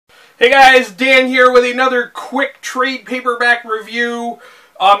Hey guys, Dan here with another quick trade paperback review.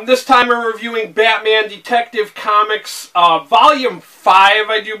 This time I'm reviewing Batman Detective Comics, Volume 5,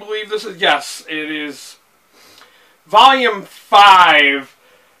 I do believe this is. Yes, it is Volume 5.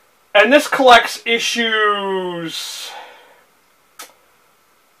 And this collects issues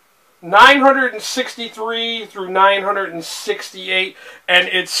 963 through 968, and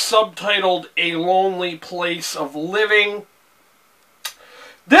it's subtitled A Lonely Place of Living.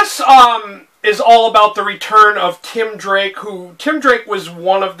 This is all about the return of Tim Drake, Tim Drake was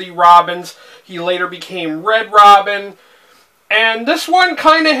one of the Robins. He later became Red Robin. And this one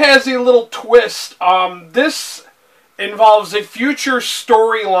kind of has a little twist. This involves a future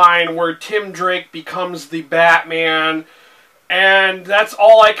storyline where Tim Drake becomes the Batman. And that's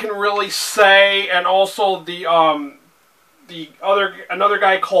all I can really say. And also another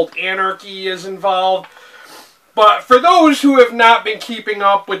guy called Anarchy is involved. But for those who have not been keeping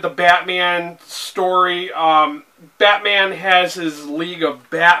up with the Batman story, Batman has his League of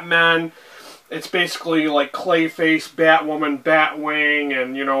Batmen. It's basically like Clayface, Batwoman, Batwing,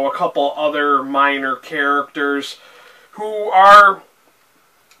 and, you know, a couple other minor characters who are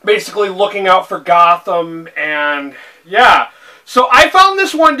basically looking out for Gotham, and yeah. So I found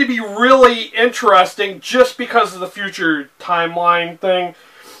this one to be really interesting just because of the future timeline thing.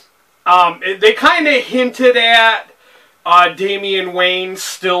 They kind of hinted at Damian Wayne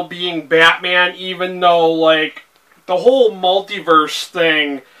still being Batman, even though, like, the whole multiverse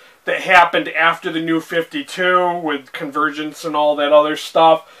thing that happened after the New 52 with Convergence and all that other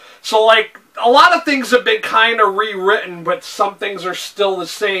stuff. So, like, a lot of things have been kind of rewritten, but some things are still the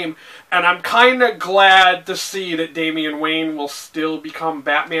same. And I'm kind of glad to see that Damian Wayne will still become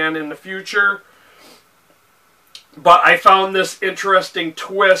Batman in the future. But I found this interesting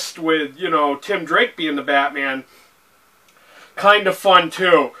twist with, you know, Tim Drake being the Batman kind of fun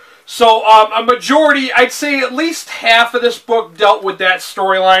too. So a majority, I'd say at least half of this book dealt with that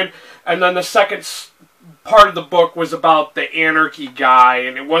storyline, and then the second part of the book was about the Anarchy guy,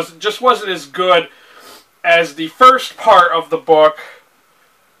 and it wasn't as good as the first part of the book.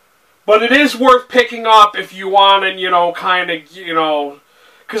 But it is worth picking up if you want to, you know, kind of, you know,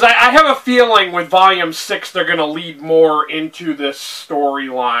 because I have a feeling with Volume 6 they're going to lead more into this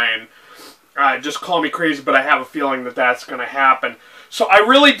storyline. Just call me crazy, but I have a feeling that that's going to happen. So I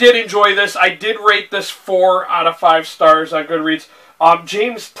really did enjoy this. I did rate this 4 out of 5 stars on Goodreads.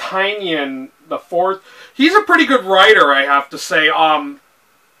 James Tynion IV, he's a pretty good writer, I have to say.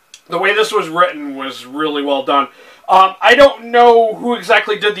 The way this was written was really well done. I don't know who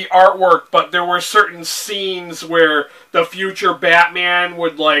exactly did the artwork, but there were certain scenes where the future Batman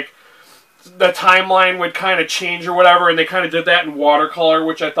would, like, the timeline would kind of change or whatever, and they kind of did that in watercolor,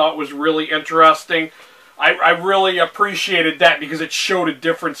 which I thought was really interesting. I really appreciated that because it showed a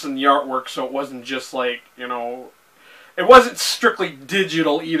difference in the artwork, so it wasn't just like, you know, it wasn't strictly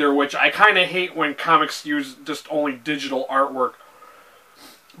digital either, which I kind of hate when comics use just only digital artwork.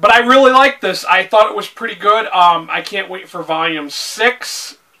 But I really like this. I thought it was pretty good. I can't wait for Volume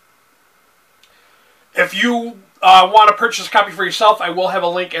 6. If you want to purchase a copy for yourself, I will have a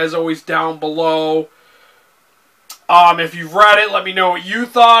link, as always, down below. If you've read it, let me know what you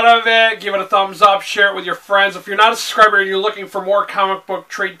thought of it. Give it a thumbs up. Share it with your friends. If you're not a subscriber and you're looking for more comic book,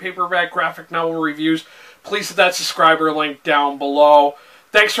 trade paperback, graphic novel reviews, please hit that subscriber link down below.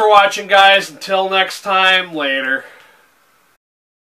 Thanks for watching, guys. Until next time, later.